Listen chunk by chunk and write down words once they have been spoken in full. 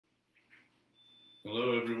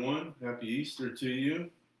Hello, everyone. Happy Easter to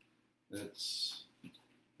you. It's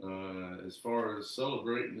as far as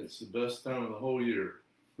celebrating, it's the best time of the whole year.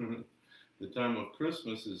 The time of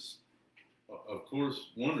Christmas is, of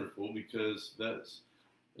course, wonderful because that's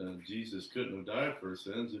Jesus couldn't have died for his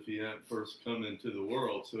sins if he hadn't first come into the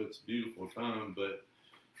world. So it's a beautiful time, but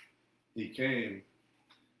he came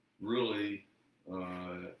really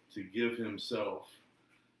to give himself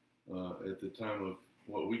at the time of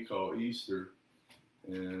what we call Easter,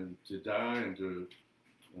 and to die and to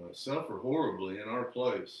suffer horribly in our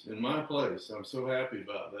place, in my place. I'm so happy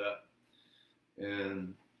about that.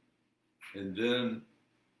 And then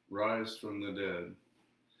rise from the dead.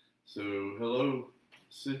 So hello,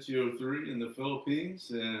 Sitio 3 in the Philippines,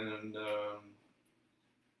 and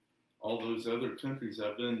all those other countries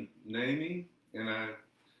I've been naming. And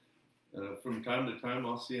from time to time,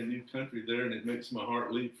 I'll see a new country there, and it makes my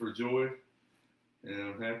heart leap for joy. And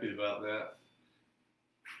I'm happy about that.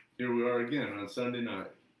 Here we are again on Sunday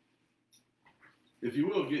night. If you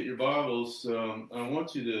will, get your Bibles. I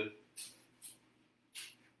want you to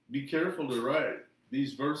be careful to write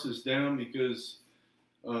these verses down because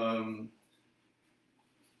what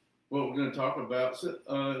we're going to talk about,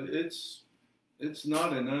 it's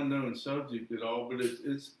not an unknown subject at all, but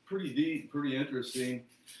it's pretty deep, pretty interesting.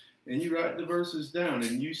 And you write the verses down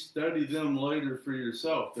and you study them later for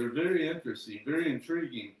yourself. They're very interesting, very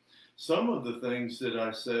intriguing. Some of the things that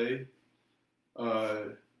I say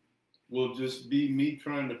will just be me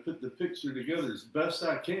trying to put the picture together as best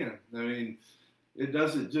I can. I mean, it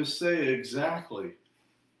doesn't just say exactly.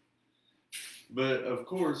 But of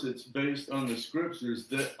course, it's based on the scriptures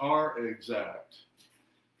that are exact.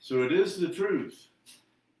 So it is the truth.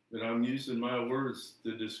 But I'm using my words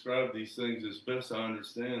to describe these things as best I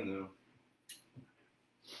understand them.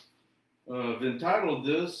 I've entitled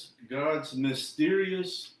this, God's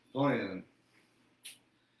Mysterious Plan.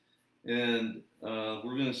 And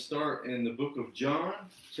we're going to start in the book of John,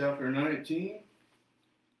 chapter 19.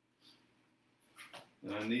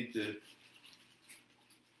 I need to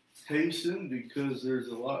hasten because there's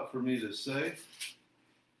a lot for me to say.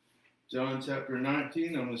 John chapter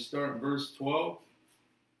 19, I'm going to start in verse 12.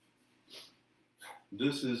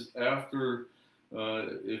 This is after,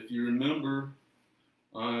 if you remember,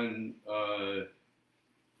 on,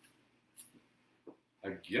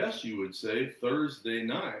 I guess you would say, Thursday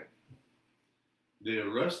night, they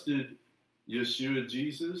arrested Yeshua,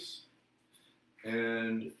 Jesus,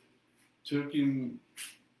 and took him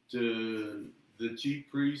to the chief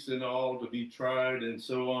priests and all to be tried and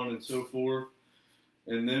so on and so forth.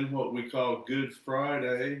 And then what we call Good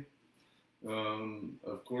Friday,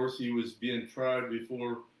 of course, he was being tried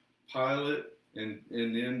before Pilate, and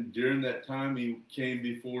then during that time he came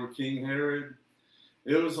before King Herod.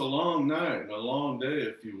 It was a long night, a long day,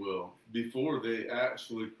 if you will, before they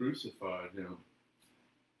actually crucified him.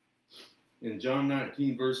 In John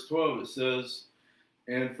 19, verse 12, it says,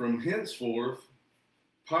 "And from henceforth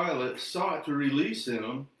Pilate sought to release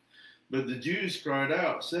him, but the Jews cried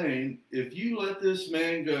out, saying, 'If you let this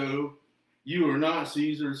man go, you are not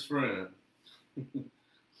Caesar's friend.'"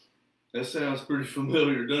 That sounds pretty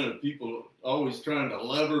familiar, doesn't it? People always trying to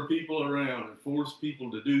lever people around and force people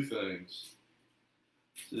to do things.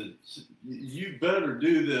 So, you better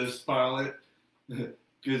do this, Pilate,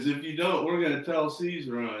 because if you don't, we're going to tell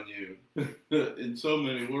Caesar on you. In so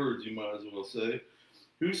many words, you might as well say.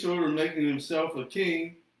 "Whosoever making himself a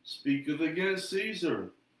king speaketh against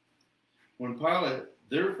Caesar." When Pilate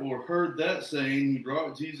therefore heard that saying, he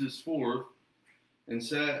brought Jesus forth and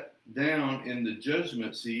sat down in the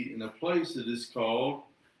judgment seat in a place that is called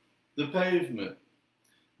the Pavement,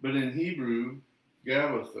 but in Hebrew,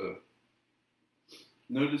 Gabbatha.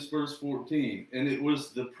 Notice verse 14. "And it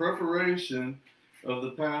was the preparation of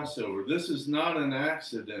the Passover." This is not an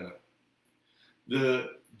accident.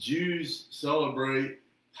 The Jews celebrate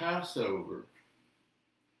Passover.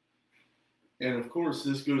 And of course,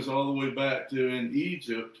 this goes all the way back to in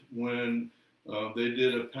Egypt when they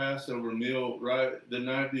did a Passover meal right the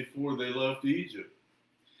night before they left Egypt.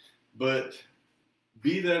 But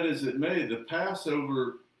be that as it may, the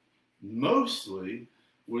Passover mostly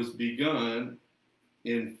was begun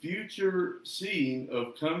in future seeing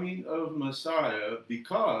of coming of Messiah,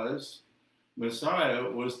 because Messiah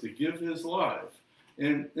was to give his life.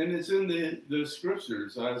 And it's in the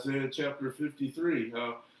scriptures, Isaiah chapter 53,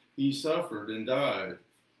 how he suffered and died.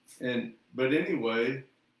 But anyway,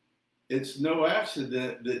 it's no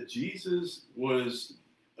accident that Jesus was,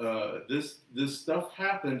 this stuff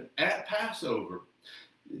happened at Passover.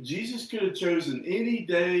 Jesus could have chosen any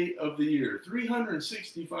day of the year,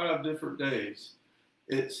 365 different days,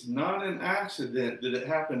 it's not an accident that it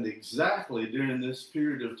happened exactly during this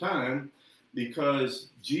period of time, because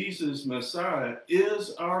Jesus, Messiah,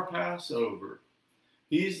 is our Passover.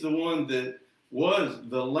 He's the one that was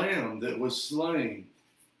the lamb that was slain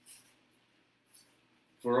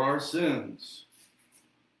for our sins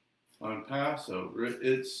on Passover.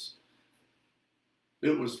 It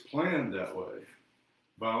was planned that way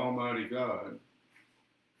by Almighty God.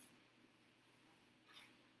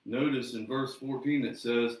 Notice in verse 14 it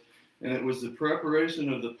says, and it was the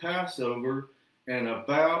preparation of the Passover and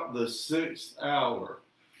about the 6th hour.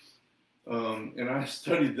 And I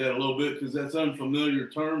studied that a little bit because that's unfamiliar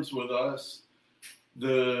terms with us.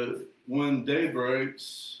 When day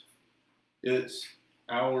breaks, it's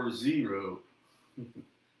hour 0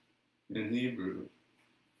 in Hebrew,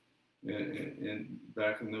 and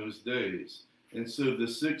back in those days. And so the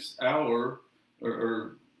 6th hour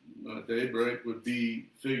or daybreak would be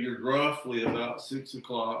figured roughly about 6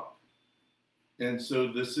 o'clock. And so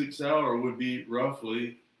the 6th hour would be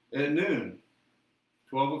roughly at noon,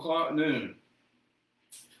 12 o'clock noon.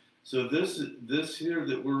 So this here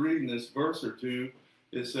that we're reading, this verse or two,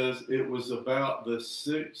 it says it was about the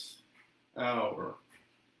 6th hour.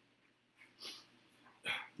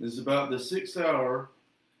 It's about the 6th hour,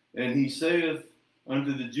 and he saith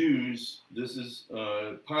unto the Jews, this is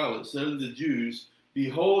Pilate said unto the Jews,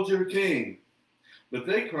 behold your king. But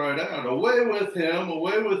they cried out, away with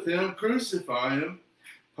him, crucify him.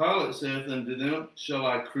 Pilate saith unto them, shall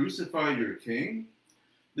I crucify your king?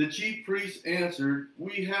 The chief priests answered,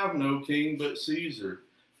 we have no king but Caesar.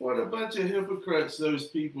 What a bunch of hypocrites those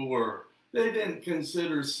people were. They didn't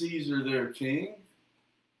consider Caesar their king.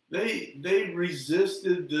 They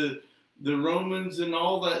resisted the Romans and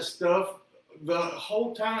all that stuff the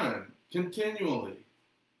whole time, continually.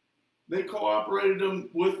 They cooperated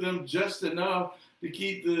with them just enough to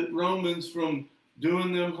keep the Romans from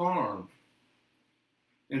doing them harm.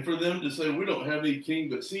 And for them to say, we don't have any king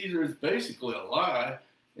but Caesar, is basically a lie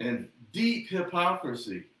and deep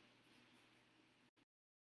hypocrisy.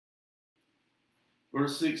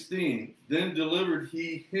 Verse 16, then delivered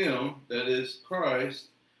he him, that is Christ,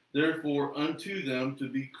 therefore unto them to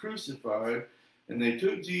be crucified. And they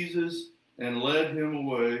took Jesus and led him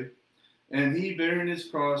away. And he, bearing his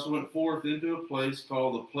cross, went forth into a place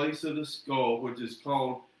called the place of the skull, which is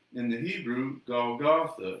called in the Hebrew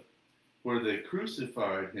Golgotha, where they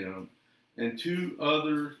crucified him, and 2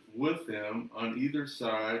 others with him on either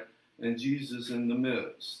side, and Jesus in the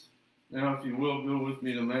midst. Now, if you will, go with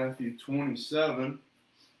me to Matthew 27.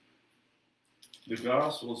 The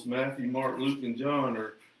Gospels, Matthew, Mark, Luke, and John,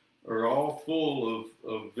 are all full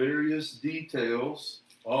of various details,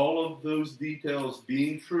 all of those details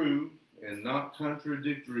being true and not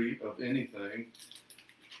contradictory of anything,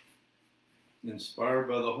 inspired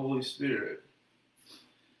by the Holy Spirit.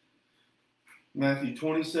 Matthew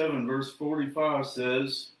 27, verse 45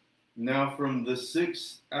 says, now from the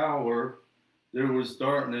 6th hour there was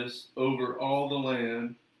darkness over all the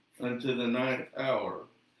land unto the 9th hour.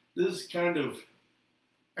 This is kind of,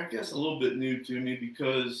 I guess, a little bit new to me,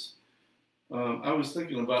 because I was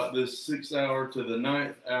thinking about this 6th hour to the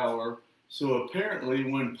 9th hour. So apparently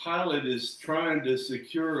when Pilate is trying to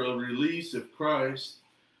secure a release of Christ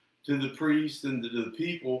to the priest and to the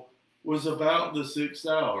people, was about the 6th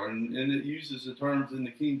hour. And it uses the terms in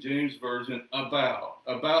the King James Version, about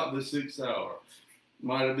the 6th hour.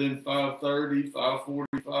 Might have been 5:30,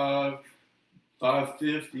 5:45,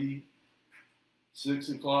 5:50, 6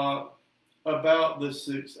 o'clock, about the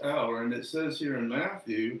 6th hour. And it says here in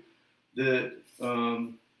Matthew that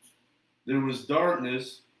there was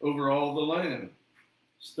darkness over all the land,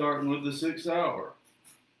 starting with the 6th hour.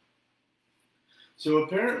 So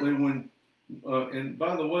apparently when, and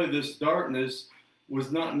by the way, this darkness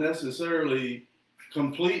was not necessarily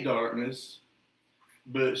complete darkness,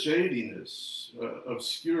 but shadiness,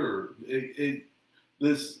 obscure.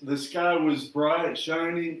 The sky was bright,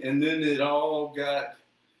 shining, and then it all got,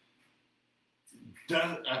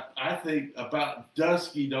 I think, about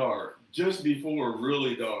dusky dark, just before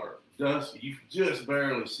really dark. Dusky, you could just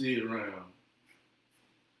barely see it around.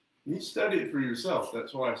 You study it for yourself.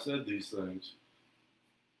 That's why I said these things.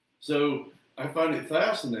 So I find it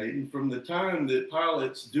fascinating, from the time that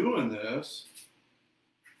Pilate's doing this,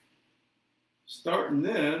 starting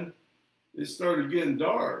then, it started getting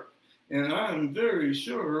dark. And I'm very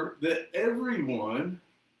sure that everyone,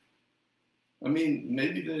 I mean,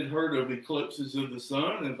 maybe they'd heard of eclipses of the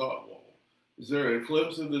sun and thought, well, is there an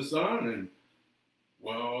eclipse of the sun? And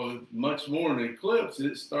well, much more an eclipse.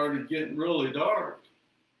 It started getting really dark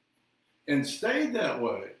and stayed that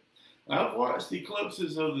way. I've watched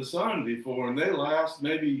eclipses of the sun before, and they last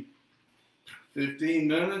maybe 15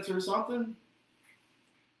 minutes or something?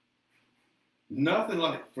 Nothing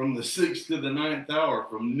like from the 6th to the 9th hour,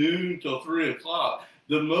 from noon till 3 o'clock,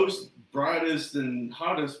 the most brightest and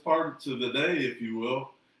hottest parts of the day, if you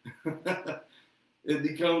will. It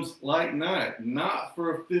becomes like night, not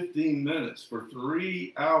for 15 minutes, for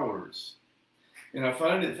 3 hours. And I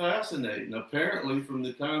find it fascinating. Apparently, from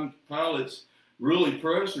the time Pilate's really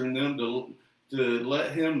pressuring them to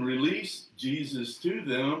let him release Jesus to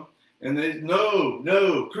them, and they,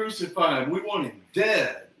 no, crucify him. We want him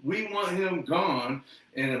dead. We want him gone.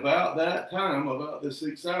 And about that time, about the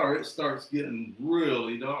 6th hour, it starts getting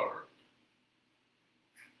really dark.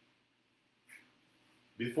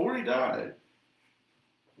 Before he died,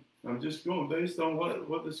 I'm just going based on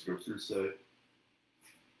what the scriptures say.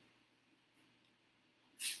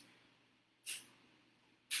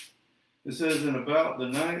 It says, in about the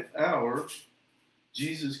 9th hour,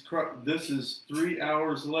 Jesus Christ, this is 3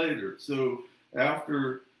 hours later. So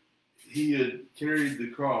after he had carried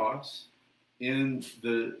the cross in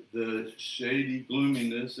the shady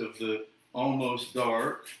gloominess of the almost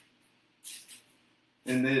dark,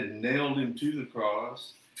 and they had nailed him to the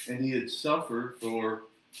cross, and he had suffered for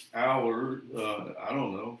hours, I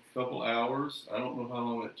don't know, a couple hours. I don't know how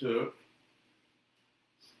long it took.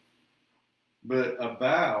 But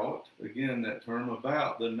about, again, that term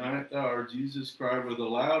about, the 9th hour, Jesus cried with a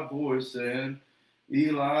loud voice, saying,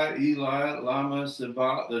 Eli, Eli, lama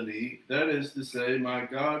sabachthani. That is to say, my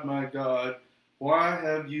God, why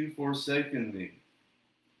have you forsaken me?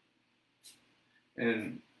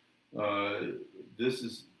 And this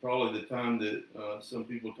is probably the time that some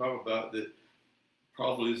people talk about, that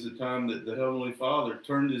probably is the time that the Heavenly Father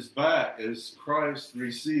turned his back as Christ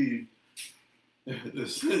received the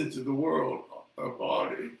sins of the world, our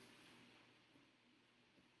body.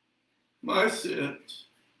 My sins,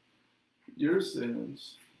 your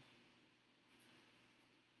sins.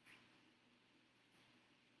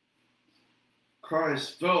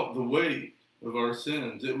 Christ felt the weight of our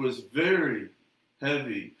sins. It was very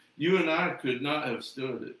heavy. You and I could not have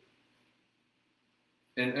stood it.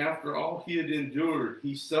 And after all he had endured,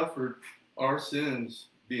 he suffered our sins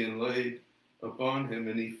being laid upon him,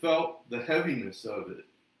 and he felt the heaviness of it.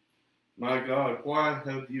 My God, why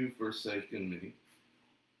have you forsaken me?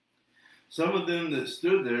 Some of them that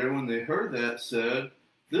stood there, when they heard that, said,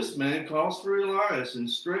 this man calls for Elias. And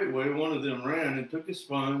straightway one of them ran and took a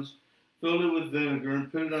sponge, filled it with vinegar,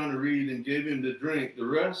 and put it on a reed, and gave him to drink. The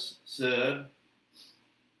rest said,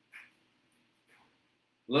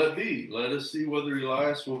 let be, let us see whether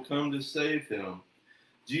Elias will come to save him.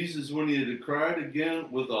 Jesus, when he had cried again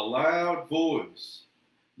with a loud voice,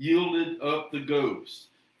 yielded up the ghost.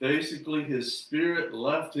 Basically, his spirit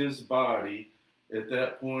left his body at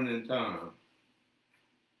that point in time.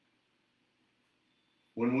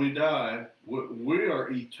 When we die, we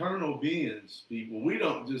are eternal beings, people. We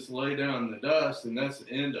don't just lay down in the dust and that's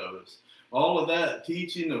the end of us. All of that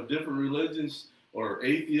teaching of different religions or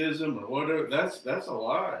atheism or whatever, that's a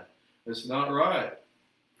lie. It's not right.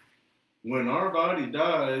 When our body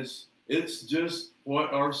dies, it's just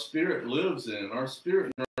what our spirit lives in. Our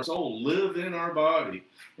spirit and our soul live in our body.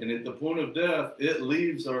 And at the point of death, it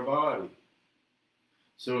leaves our body.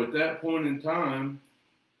 So at that point in time,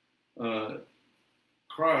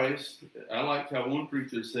 Christ, I like how one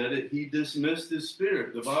preacher said it, he dismissed his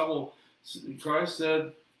spirit. The Bible, Christ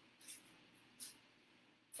said,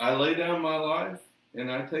 I lay down my life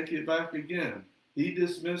and I take it back again. He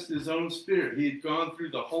dismissed his own spirit. He had gone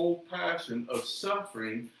through the whole passion of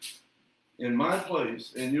suffering in my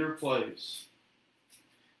place, in your place.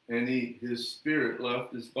 And his spirit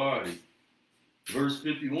left his body. Verse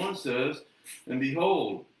 51 says, and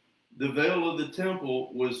behold, the veil of the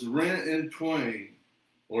temple was rent in twain,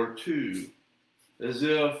 or two, as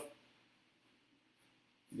if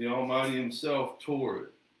the Almighty himself tore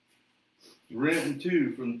it. Rent in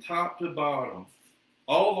two from top to bottom,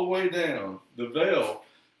 all the way down. The veil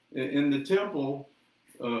in the temple,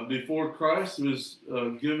 before Christ was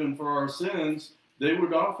given for our sins, they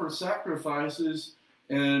would offer sacrifices,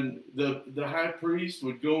 and the high priest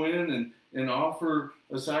would go in and offer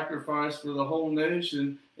a sacrifice for the whole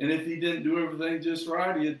nation. And if he didn't do everything just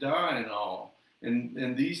right, he'd die and all.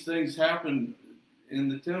 And these things happened in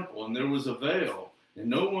the temple, and there was a veil, and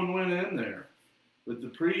no one went in there. But the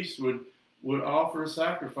priest would offer a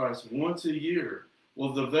sacrifice once a year.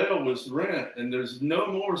 Well, the veil was rent, and there's no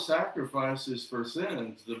more sacrifices for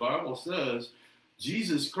sins. The Bible says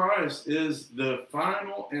Jesus Christ is the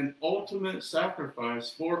final and ultimate sacrifice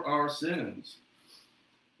for our sins.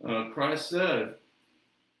 Christ said,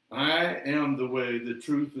 I am the way, the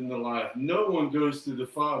truth, and the life. No one goes to the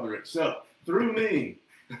Father except through me.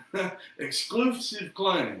 exclusive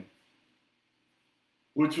claim,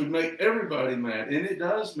 which would make everybody mad. And it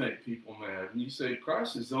does make people mad. And you say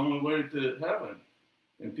Christ is the only way to heaven.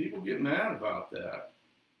 And people get mad about that.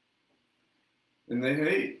 And they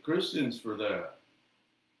hate Christians for that.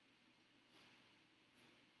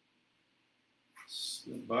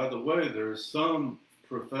 By the way, there are some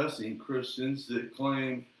professing Christians that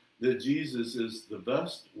claim that Jesus is the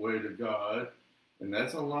best way to God. And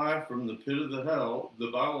that's a lie from the pit of the hell.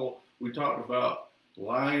 The Bible, we talked about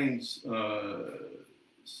lying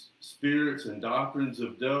spirits and doctrines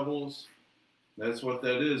of devils. That's what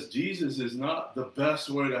that is. Jesus is not the best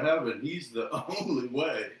way to heaven. He's the only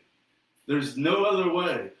way. There's no other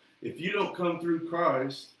way. If you don't come through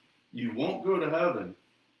Christ, you won't go to heaven.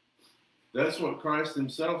 That's what Christ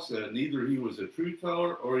himself said. Neither he was a truth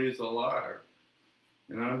teller or he is a liar.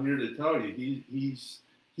 And I'm here to tell you, he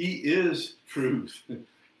is truth.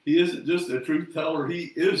 He isn't just a truth teller.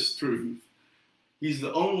 He is truth. He's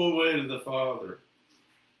the only way to the Father.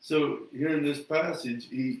 So here in this passage,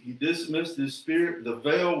 he dismissed his spirit. The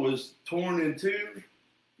veil was torn in two.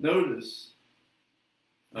 Notice,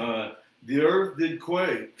 the earth did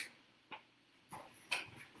quake.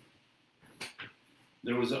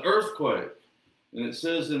 There was an earthquake. And it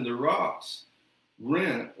says, and the rocks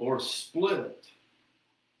rent or split.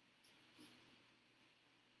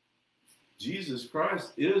 Jesus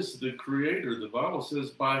Christ is the creator. The Bible says,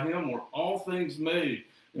 by him were all things made,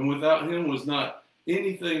 and without him was not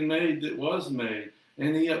anything made that was made.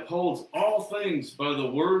 And he upholds all things by the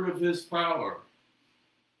word of his power.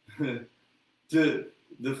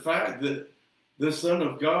 The fact that the Son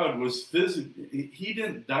of God was physically, he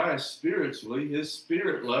didn't die spiritually. His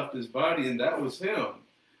spirit left his body, and that was him.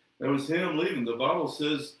 That was him leaving. The Bible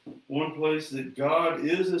says one place that God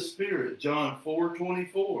is a spirit, John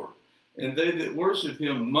 4:24. And they that worship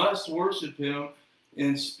him must worship him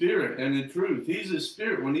in spirit and in truth. He's a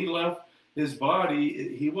spirit. When he left his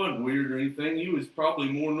body, he wasn't weird or anything. He was probably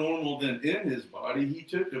more normal than in his body. He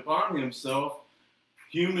took upon himself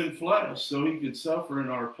human flesh so he could suffer in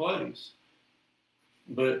our place.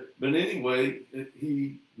 But anyway,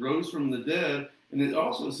 he rose from the dead. And it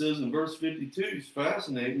also says in verse 52, it's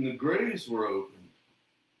fascinating, the graves were opened.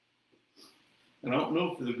 And I don't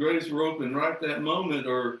know if the graves were open right that moment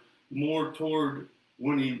or more toward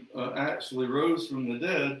when he actually rose from the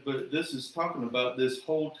dead, but this is talking about this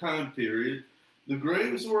whole time period. The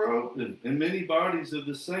graves were open, and many bodies of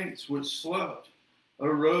the saints which slept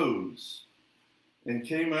arose and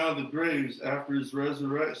came out of the graves after his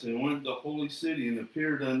resurrection and went to the holy city and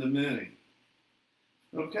appeared unto many.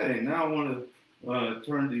 Okay, now I want to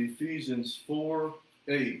turn to Ephesians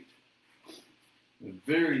 4:8. A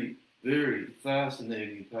very, very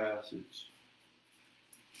fascinating passage.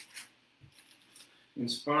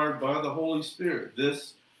 Inspired by the Holy Spirit.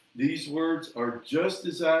 These words are just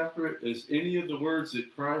as accurate as any of the words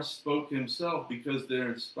that Christ spoke himself because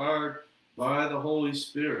they're inspired by the Holy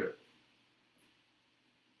Spirit.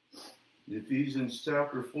 Ephesians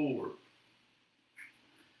chapter 4.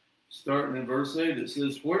 Starting in verse 8, it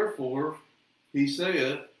says, wherefore he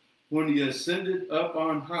saith, when he ascended up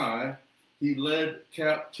on high, he led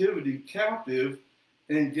captivity captive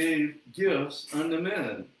and gave gifts unto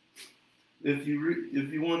men. If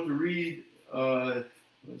you want to read,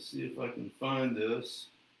 let's see if I can find this.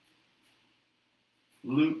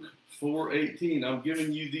 Luke 4:18. I'm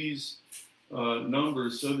giving you these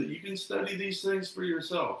numbers so that you can study these things for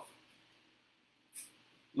yourself.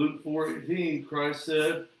 Luke 4:18, Christ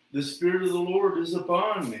said, the Spirit of the Lord is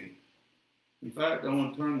upon me. In fact, I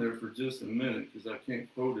want to turn there for just a minute because I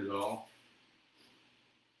can't quote it all.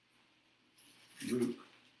 Luke.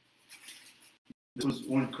 It was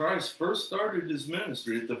when Christ first started his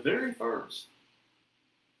ministry, at the very first.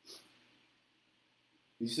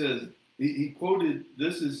 He says, he quoted,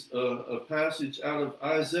 this is a passage out of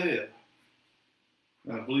Isaiah,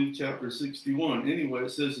 I believe chapter 61. Anyway,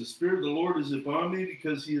 it says, the Spirit of the Lord is upon me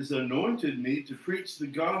because he has anointed me to preach the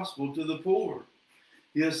gospel to the poor.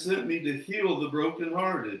 He has sent me to heal the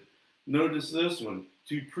brokenhearted. Notice this one,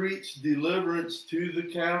 to preach deliverance to the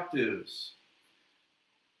captives.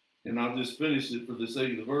 And I'll just finish it for the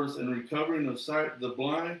sake of the verse. And recovering of sight to the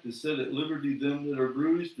blind, to set at liberty them that are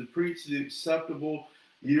bruised, to preach the acceptable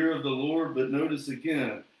year of the Lord. But notice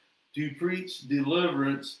again, to preach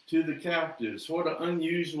deliverance to the captives. What an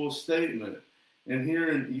unusual statement. And here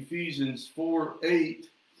in Ephesians 4:8,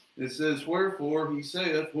 it says, wherefore he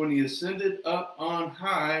saith, when he ascended up on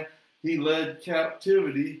high, he led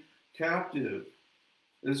captivity captive.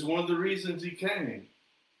 This is one of the reasons he came.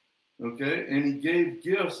 Okay, and he gave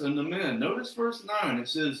gifts unto men. Notice verse 9. It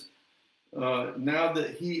says, now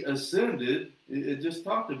that he ascended, it just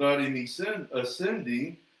talked about him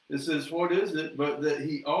ascending. It says, what is it? But that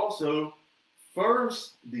he also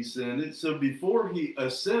first descended. So before he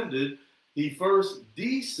ascended, he first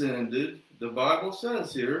descended. The Bible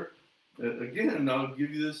says here, again, I'll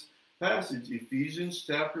give you this passage, Ephesians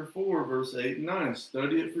chapter 4, verse 8 and 9.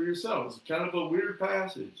 Study it for yourself. It's kind of a weird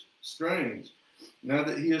passage, strange. Now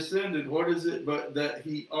that he ascended, what is it? But that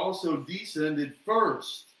he also descended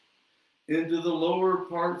first into the lower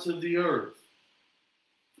parts of the earth,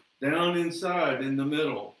 down inside in the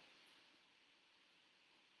middle.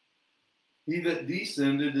 He that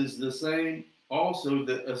descended is the same also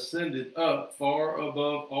that ascended up far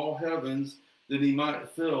above all heavens, that he might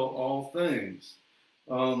fill all things.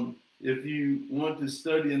 If you want to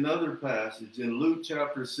study another passage in Luke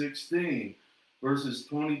chapter 16, verses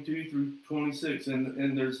 22 through 26,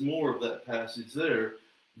 and there's more of that passage there,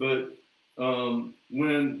 but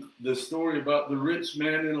when the story about the rich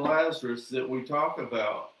man and Lazarus that we talk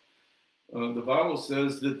about, the Bible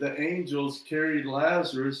says that the angels carried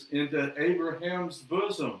Lazarus into Abraham's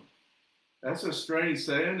bosom. That's a strange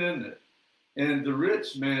saying, isn't it? And the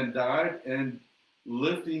rich man died, and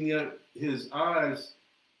lifting up his eyes,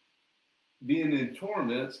 being in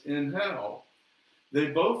torments in hell. They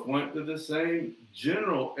both went to the same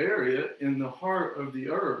general area in the heart of the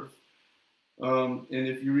earth. And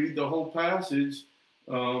if you read the whole passage,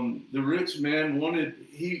 the rich man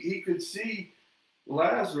he could see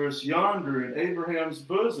Lazarus yonder in Abraham's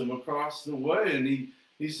bosom across the way. And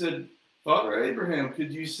he said, Father Abraham,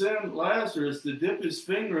 could you send Lazarus to dip his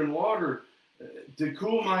finger in water to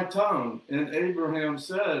cool my tongue? And Abraham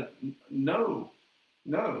said, no,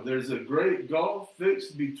 there's a great gulf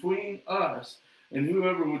fixed between us, and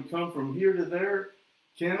whoever would come from here to there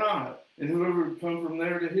cannot, and whoever would come from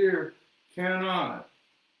there to here cannot.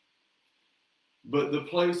 But the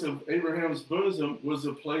place of Abraham's bosom was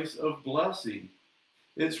a place of blessing.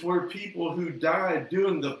 It's where people who died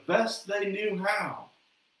doing the best they knew how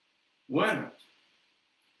went.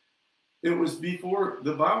 It was before,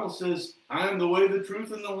 the Bible says, I am the way, the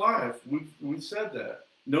truth, and the life. We've said that.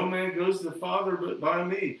 No man goes to the Father but by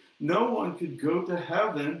me. No one could go to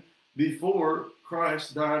heaven before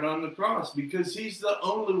Christ died on the cross, because he's the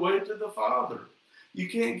only way to the Father. You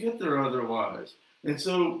can't get there otherwise. And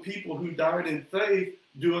so people who died in faith,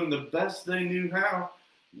 doing the best they knew how,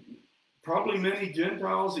 probably many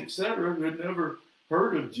Gentiles, etc., who had never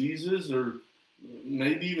heard of Jesus or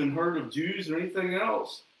maybe even heard of Jews or anything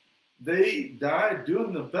else, they died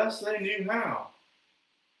doing the best they knew how,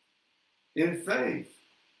 in faith.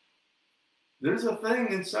 There's a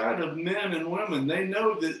thing inside of men and women. They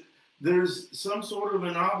know that there's some sort of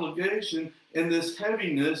an obligation and this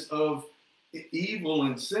heaviness of evil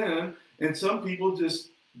and sin, and some people just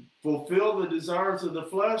fulfill the desires of the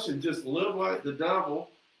flesh and just live like the devil,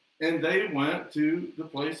 and they went to the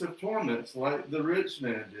place of torments like the rich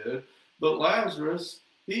man did. But Lazarus,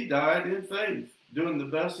 he died in faith, doing the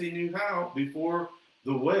best he knew how before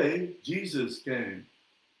the way Jesus came.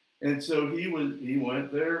 And so he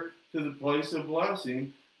went there to the place of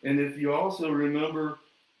blessing. And if you also remember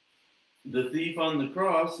the thief on the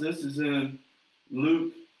cross, this is in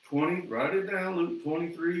Luke 20, write it down, Luke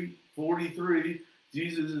 23:43.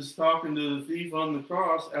 Jesus is talking to the thief on the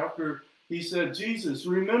cross after he said, Jesus,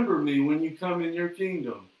 remember me when you come in your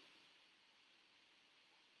kingdom.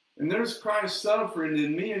 And there's Christ suffering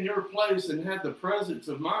in me in your place and had the presence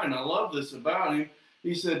of mind. I love this about him.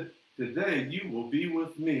 He said, today you will be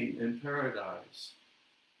with me in paradise.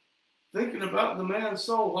 Thinking about the man's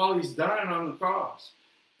soul while he's dying on the cross.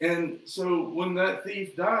 And so when that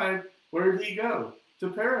thief died, where did he go? To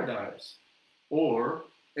paradise, or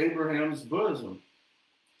Abraham's bosom.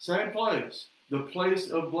 Same place, the place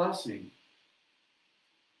of blessing.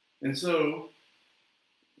 And so,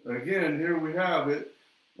 again, here we have it,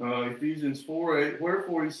 Ephesians 4:8.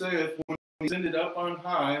 Wherefore he saith, when he ascended up on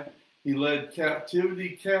high, he led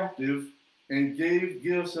captivity captive and gave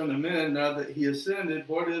gifts unto men. Now that he ascended,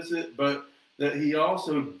 what is it? But that he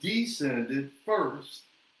also descended first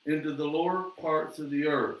into the lower parts of the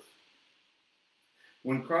earth.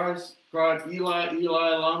 When Christ cried, Eli,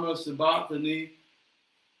 Eli, lama sabachthani,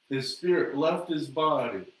 his spirit left his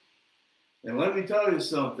body. And let me tell you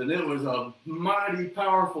something, it was a mighty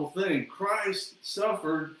powerful thing. Christ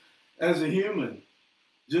suffered as a human,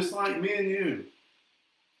 just like me and you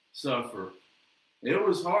suffer. It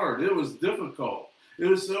was hard, it was difficult. It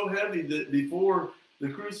was so heavy that before the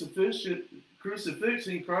crucifixion,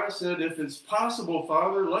 Christ said, if it's possible,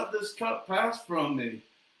 Father, let this cup pass from me.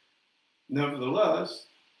 Nevertheless,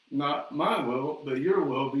 not my will, but your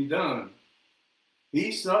will be done.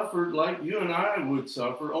 He suffered like you and I would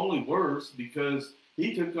suffer, only worse, because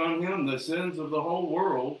He took on him the sins of the whole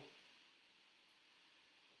world.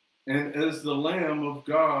 And as the Lamb of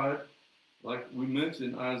God, like we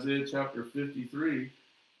mentioned, Isaiah chapter 53,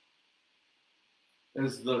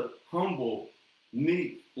 as the humble,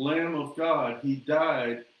 meek Lamb of God, he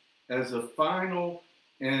died as a final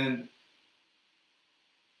and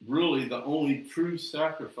really the only true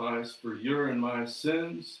sacrifice for your and my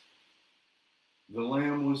sins. The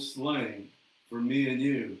Lamb was slain for me and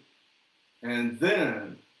you. And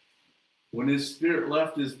then, when his spirit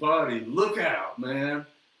left his body, look out, man.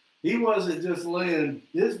 He wasn't just laying,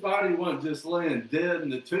 his body wasn't just laying dead in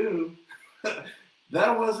the tomb.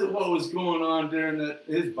 That wasn't what was going on during that.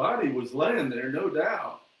 His body was laying there, no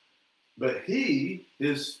doubt. But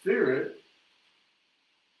his spirit,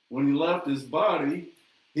 when he left his body,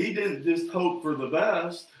 he didn't just hope for the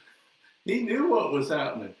best. He knew what was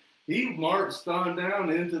happening. He marched on down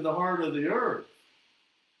into the heart of the earth.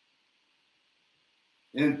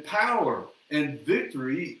 In power and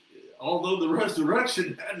victory, although the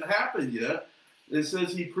resurrection hadn't happened yet, it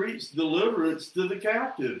says he preached deliverance to the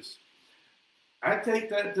captives. I take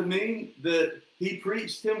that to mean that he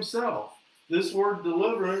preached himself. This word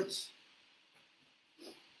deliverance,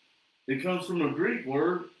 it comes from a Greek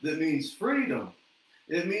word that means freedom.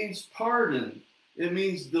 It means pardon. It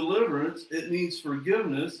means deliverance. It means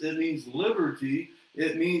forgiveness. It means liberty.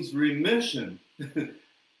 It means remission.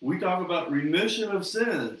 We talk about remission of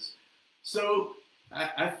sins. So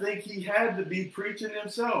I think he had to be preaching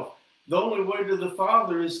himself. The only way to the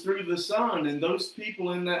Father is through the Son. And those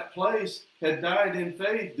people in that place had died in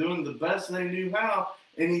faith, doing the best they knew how.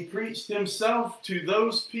 And he preached himself to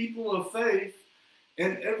those people of faith.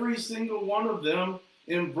 And every single one of them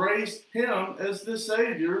embraced him as the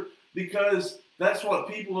Savior, because that's what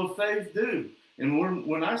people of faith do. And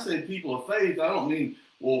when I say people of faith, I don't mean,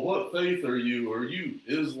 well, what faith are you? Are you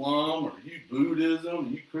Islam? Are you Buddhism? Are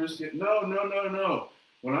you Christian? No, no, no, no.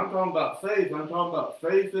 When I'm talking about faith, I'm talking about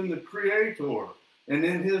faith in the Creator and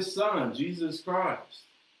in his Son, Jesus Christ.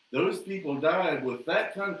 Those people died with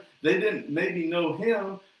that kind of, they didn't maybe know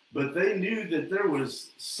him, but they knew that there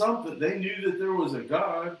was something. They knew that there was a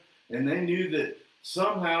God, and they knew that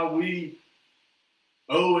somehow we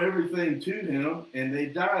owe everything to him, and they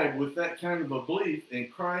died with that kind of a belief.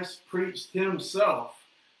 And Christ preached himself,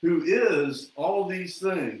 who is all these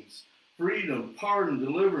things: freedom, pardon,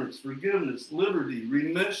 deliverance, forgiveness, liberty,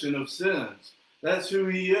 remission of sins. That's who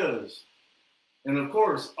he is. And of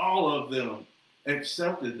course, all of them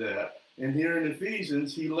accepted that. And here in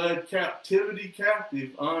Ephesians, he led captivity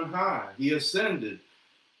captive on high. He ascended.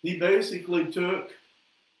 He basically took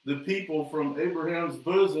the people from Abraham's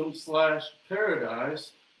bosom /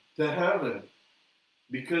 paradise to heaven,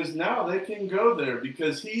 because now they can go there,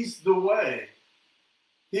 because he's the way.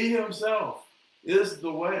 He himself is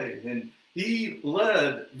the way, and he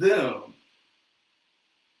led them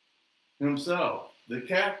himself. The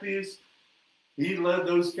captives, he led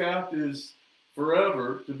those captives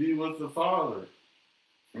forever to be with the Father.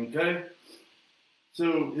 Okay?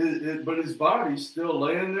 So, but his body's still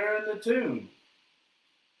laying there in the tomb.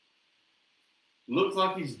 Looks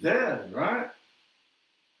like he's dead, right?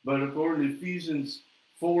 But according to Ephesians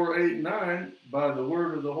 4, 8, 9, by the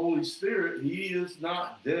word of the Holy Spirit, he is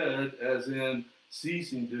not dead, as in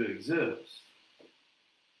ceasing to exist.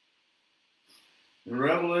 In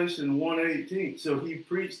Revelation 1:18, so he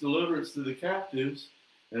preached deliverance to the captives.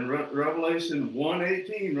 In Revelation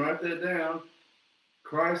 1:18, write that down.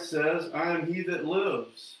 Christ says, I am he that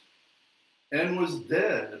lives and was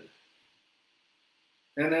dead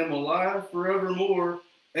and am alive forevermore.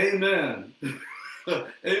 Amen.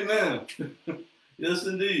 Amen. Yes,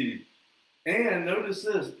 indeed. And notice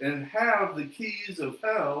this, and have the keys of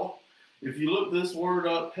hell. If you look this word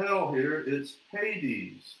up, hell here, it's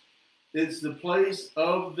Hades. It's the place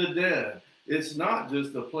of the dead. It's not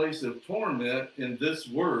just a place of torment in this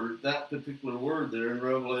word, that particular word there in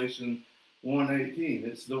Revelation 1:18.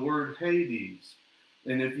 It's the word Hades.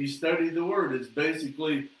 And if you study the word, it's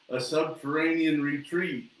basically a subterranean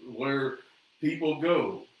retreat where people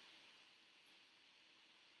go.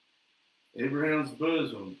 Abraham's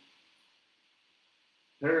bosom,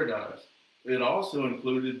 paradise. It also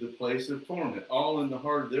included the place of torment, all in the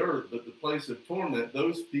heart of the earth. But the place of torment,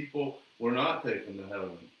 those people were not taken to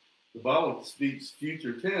heaven. The Bible speaks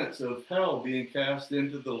future tense of hell being cast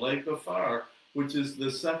into the lake of fire, which is the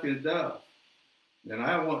second death. And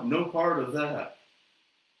I want no part of that.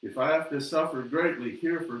 If I have to suffer greatly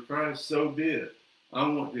here for Christ, so be it. I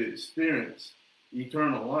want to experience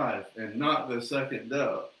eternal life and not the second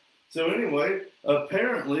death. So anyway,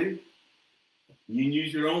 apparently, you can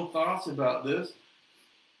use your own thoughts about this,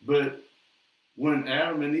 but when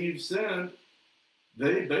Adam and Eve sinned,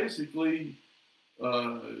 they basically,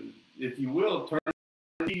 if you will, turned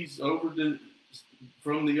the keys over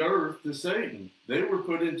from the earth to Satan. They were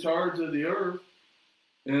put in charge of the earth.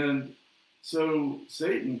 And so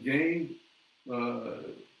Satan gained,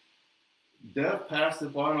 death passed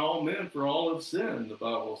upon all men, for all have sinned, the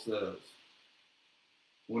Bible says.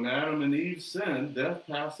 When Adam and Eve sinned, death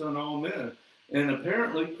passed on all men. And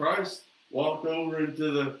apparently Christ walked over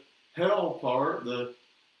into the hell part, the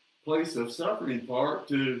place of suffering part,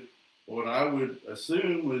 to what I would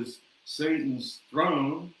assume was Satan's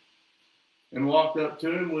throne, and walked up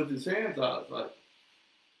to him with his hands out. Like,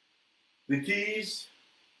 the keys,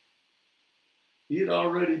 he had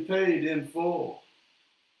already paid in full.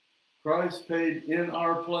 Christ paid in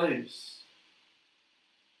our place.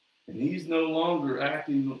 And he's no longer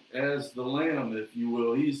acting as the lamb, if you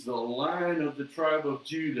will. He's the Lion of the tribe of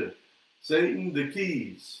Judah. Satan, the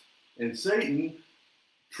keys. And Satan,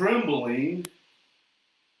 trembling,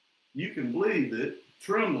 you can believe it,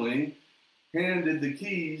 trembling, handed the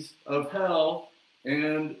keys of hell.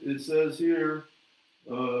 And it says here,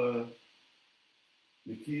 the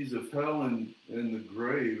keys of hell and the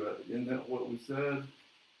grave. Isn't that what we said?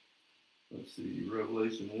 Let's see,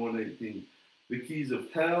 Revelation 1:18. The keys of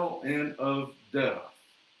hell and of death.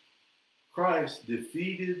 Christ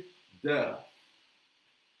defeated death.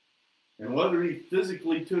 And whether he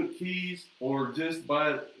physically took keys or just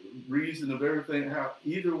by reason of everything,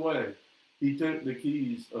 either way, he took the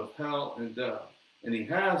keys of hell and death. And he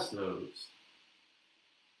has those.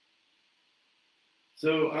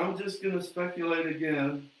 So I'm just going to speculate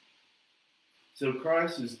again. So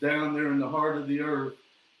Christ is down there in the heart of the earth,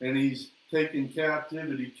 and he's taking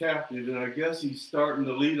captivity captive, and I guess he's starting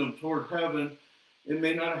to lead them toward heaven. It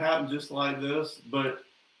may not happen just like this, but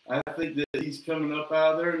I think that he's coming up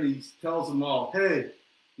out of there, and he tells them all, hey,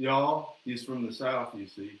 y'all, he's from the South, you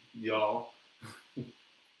see, y'all. It's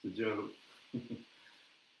a joke.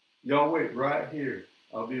 Y'all wait right here.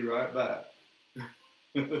 I'll be right back.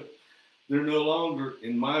 They're no longer,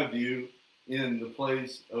 in my view, in the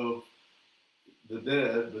place of the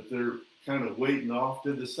dead, but they're kind of waiting off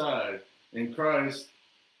to the side. And Christ's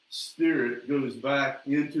spirit goes back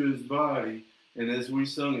into his body. And as we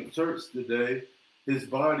sung at church today, his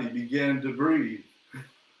body began to breathe.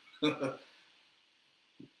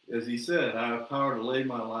 As he said, I have power to lay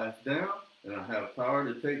my life down, and I have power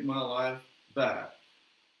to take my life back.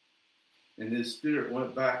 And his spirit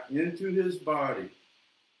went back into his body,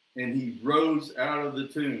 and he rose out of the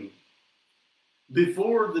tomb.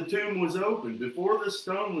 Before the tomb was opened, before the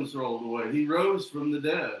stone was rolled away, he rose from the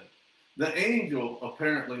dead. The angel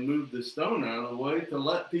apparently moved the stone out of the way to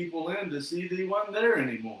let people in to see that he wasn't there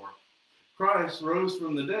anymore. Christ rose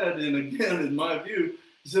from the dead, and again, in my view,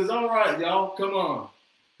 he says, all right, y'all, come on.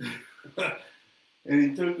 And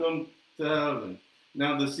he took them to heaven.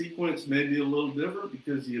 Now, the sequence may be a little different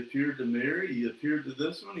because he appeared to Mary, he appeared to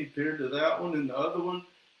this one, he appeared to that one, and the other one.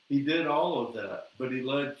 He did all of that, but he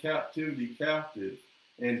led captivity captive,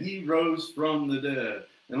 and he rose from the dead.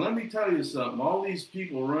 And let me tell you something, all these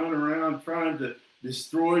people running around trying to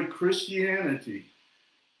destroy Christianity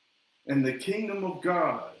and the kingdom of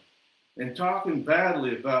God and talking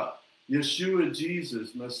badly about Yeshua,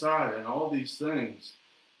 Jesus, Messiah, and all these things.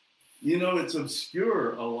 You know, it's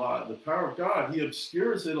obscure a lot. The power of God, he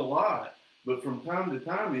obscures it a lot. But from time to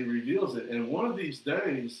time, he reveals it. And one of these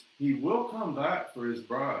days, he will come back for his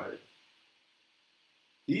bride.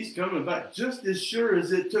 He's coming back just as sure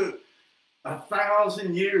as it took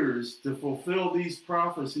 1,000 years to fulfill these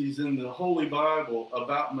prophecies in the Holy Bible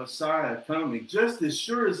about Messiah coming. Just as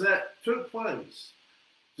sure as that took place,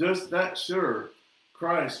 just that sure,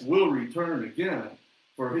 Christ will return again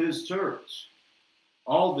for his church.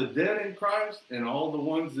 All the dead in Christ and all the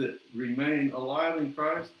ones that remain alive in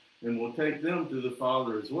Christ, and will take them to the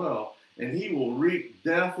Father as well. And he will wreak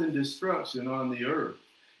death and destruction on the earth.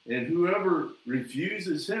 And whoever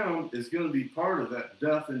refuses him is going to be part of that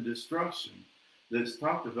death and destruction that's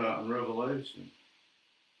talked about in Revelation.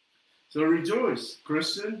 So rejoice,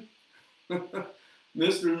 Christian. Mr.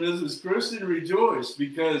 and Mrs. Christian, rejoice,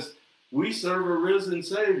 because we serve a risen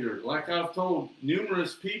Savior. Like I've told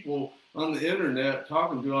numerous people on the internet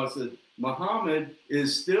talking to us, I said, Muhammad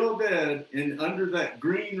is still dead and under that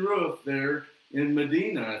green roof there in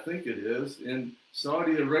Medina, I think it is, in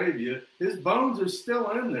Saudi Arabia. His bones are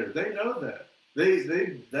still in there. They know that.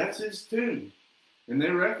 That's his tomb, and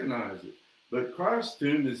they recognize it. But Christ's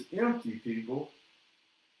tomb is empty, people.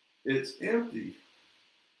 It's empty.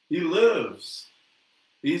 He lives.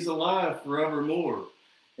 He's alive forevermore.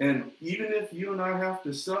 And even if you and I have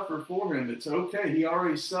to suffer for him, it's okay. He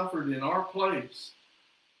already suffered in our place.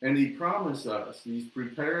 And he promised us, he's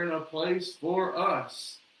preparing a place for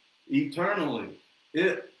us eternally.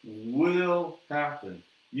 It will happen.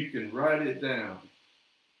 You can write it down.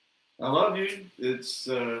 I love you. It's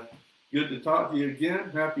good to talk to you again.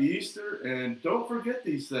 Happy Easter. And don't forget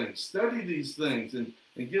these things. Study these things and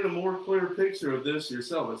get a more clear picture of this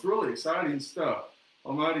yourself. It's really exciting stuff.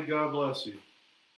 Almighty God bless you.